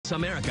hits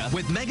America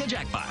with Mega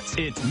Jackpots.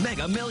 It's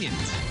Mega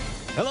Millions.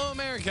 Hello,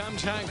 America. I'm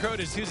John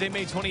Crowder. It's Tuesday,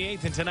 May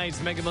 28th, and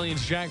tonight's Mega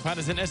Millions jackpot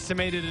is an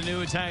estimated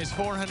annuitized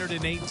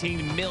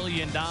 $418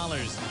 million.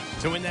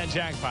 To win that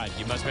jackpot,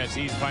 you must match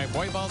these 5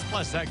 white balls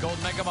plus that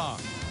gold Mega Ball.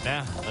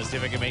 Now, let's see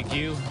if I can make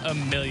you a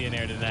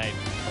millionaire tonight.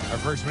 Our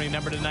first winning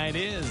number tonight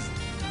is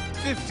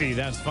 50.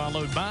 That's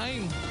followed by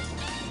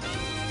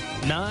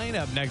 9.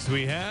 Up next,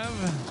 we have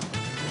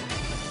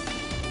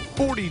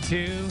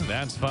 42.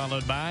 That's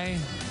followed by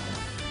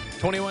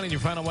 21. And your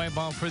final white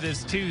ball for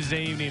this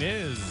Tuesday evening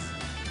is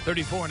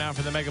 34. Now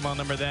for the Mega Ball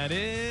number, that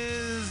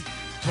is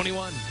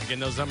 21. Again,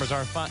 those numbers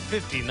are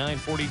 50, 9,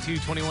 42,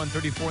 21,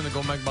 34, and the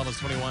gold Mega Ball is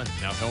 21.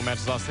 Now, if no one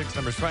matches all 6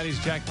 numbers,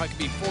 Friday's jackpot could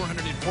be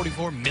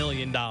 $444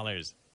 million.